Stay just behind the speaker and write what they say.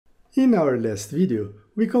In our last video,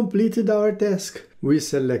 we completed our task. We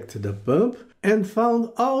selected a pump and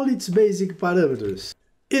found all its basic parameters.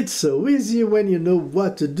 It's so easy when you know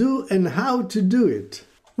what to do and how to do it.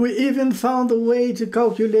 We even found a way to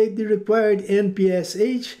calculate the required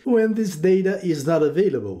NPSH when this data is not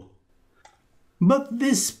available. But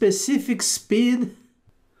this specific speed,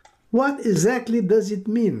 what exactly does it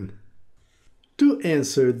mean? To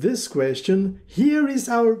answer this question, here is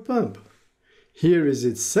our pump. Here is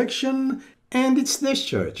its suction and its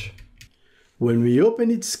discharge. When we open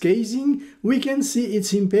its casing, we can see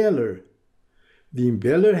its impeller. The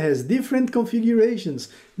impeller has different configurations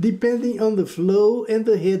depending on the flow and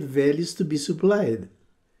the head values to be supplied.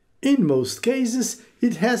 In most cases,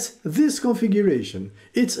 it has this configuration.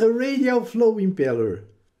 It's a radial flow impeller.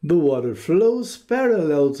 The water flows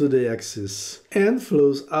parallel to the axis and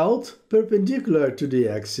flows out perpendicular to the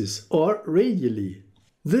axis or radially.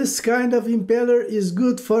 This kind of impeller is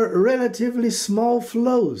good for relatively small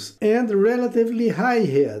flows and relatively high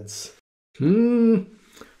heads.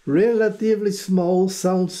 Relatively small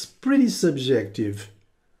sounds pretty subjective.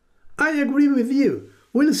 I agree with you.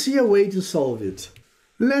 We'll see a way to solve it.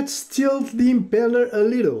 Let's tilt the impeller a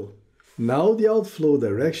little. Now the outflow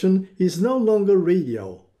direction is no longer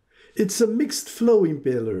radial. It's a mixed flow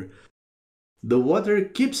impeller. The water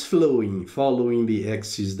keeps flowing following the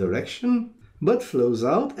axis direction, but flows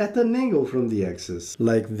out at an angle from the axis,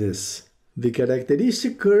 like this. The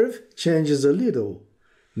characteristic curve changes a little.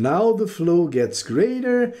 Now the flow gets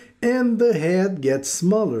greater and the head gets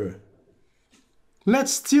smaller.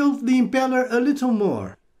 Let's tilt the impeller a little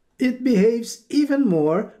more. It behaves even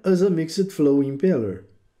more as a mixed flow impeller.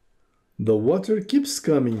 The water keeps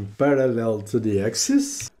coming parallel to the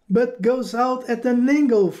axis, but goes out at an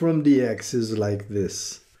angle from the axis like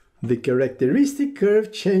this. The characteristic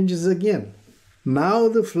curve changes again. Now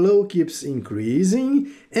the flow keeps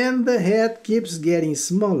increasing and the head keeps getting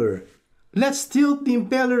smaller. Let's tilt the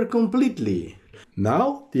impeller completely.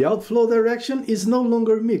 Now the outflow direction is no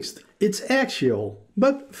longer mixed, it's axial,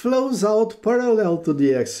 but flows out parallel to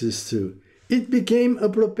the axis too. It became a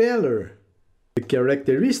propeller. The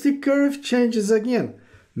characteristic curve changes again.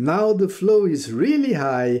 Now the flow is really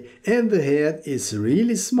high and the head is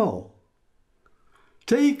really small.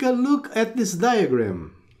 Take a look at this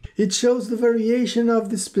diagram. It shows the variation of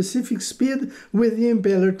the specific speed with the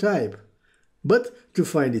impeller type. But to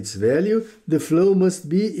find its value, the flow must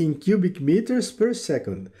be in cubic meters per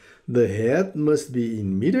second, the head must be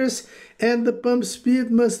in meters, and the pump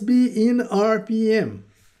speed must be in RPM.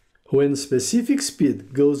 When specific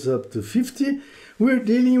speed goes up to 50, we're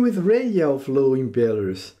dealing with radial flow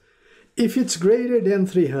impellers. If it's greater than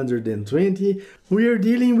 320, we're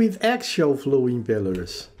dealing with axial flow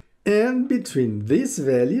impellers. And between these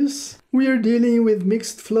values, we are dealing with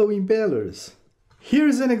mixed flow impellers.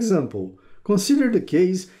 Here's an example. Consider the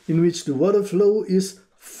case in which the water flow is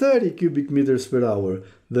 30 cubic meters per hour,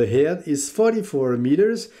 the head is 44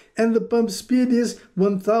 meters, and the pump speed is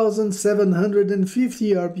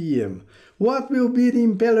 1750 RPM. What will be the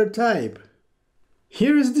impeller type?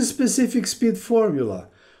 Here is the specific speed formula.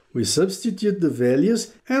 We substitute the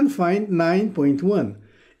values and find 9.1.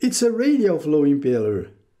 It's a radial flow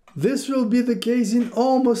impeller. This will be the case in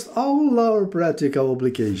almost all our practical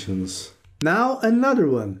applications. Now another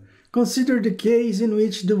one. Consider the case in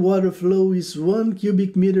which the water flow is 1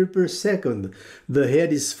 cubic meter per second, the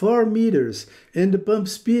head is 4 meters, and the pump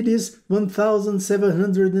speed is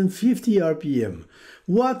 1750 RPM.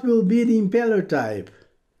 What will be the impeller type?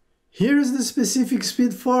 Here is the specific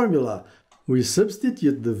speed formula. We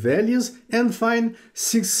substitute the values and find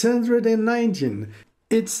 619.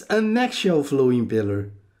 It's an axial flow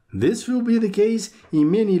impeller. This will be the case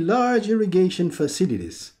in many large irrigation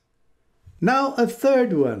facilities. Now a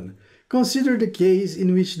third one. Consider the case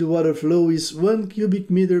in which the water flow is 1 cubic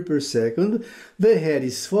meter per second, the head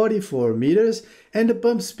is 44 meters, and the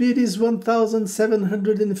pump speed is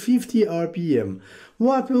 1750 RPM.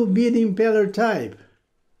 What will be the impeller type?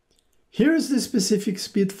 Here is the specific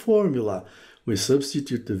speed formula. We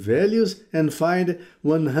substitute the values and find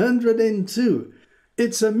 102.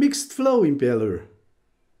 It's a mixed flow impeller.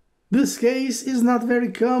 This case is not very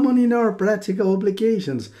common in our practical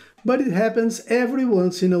applications, but it happens every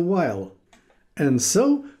once in a while. And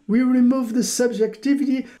so, we remove the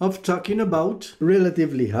subjectivity of talking about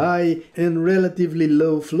relatively high and relatively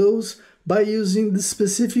low flows by using the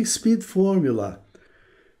specific speed formula.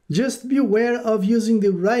 Just be aware of using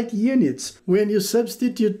the right units when you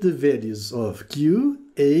substitute the values of Q,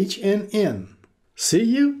 H, and N. See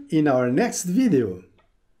you in our next video.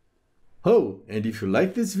 Oh, and if you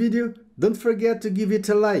like this video, don't forget to give it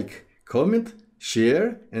a like, comment,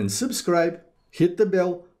 share, and subscribe. Hit the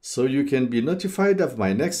bell so you can be notified of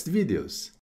my next videos.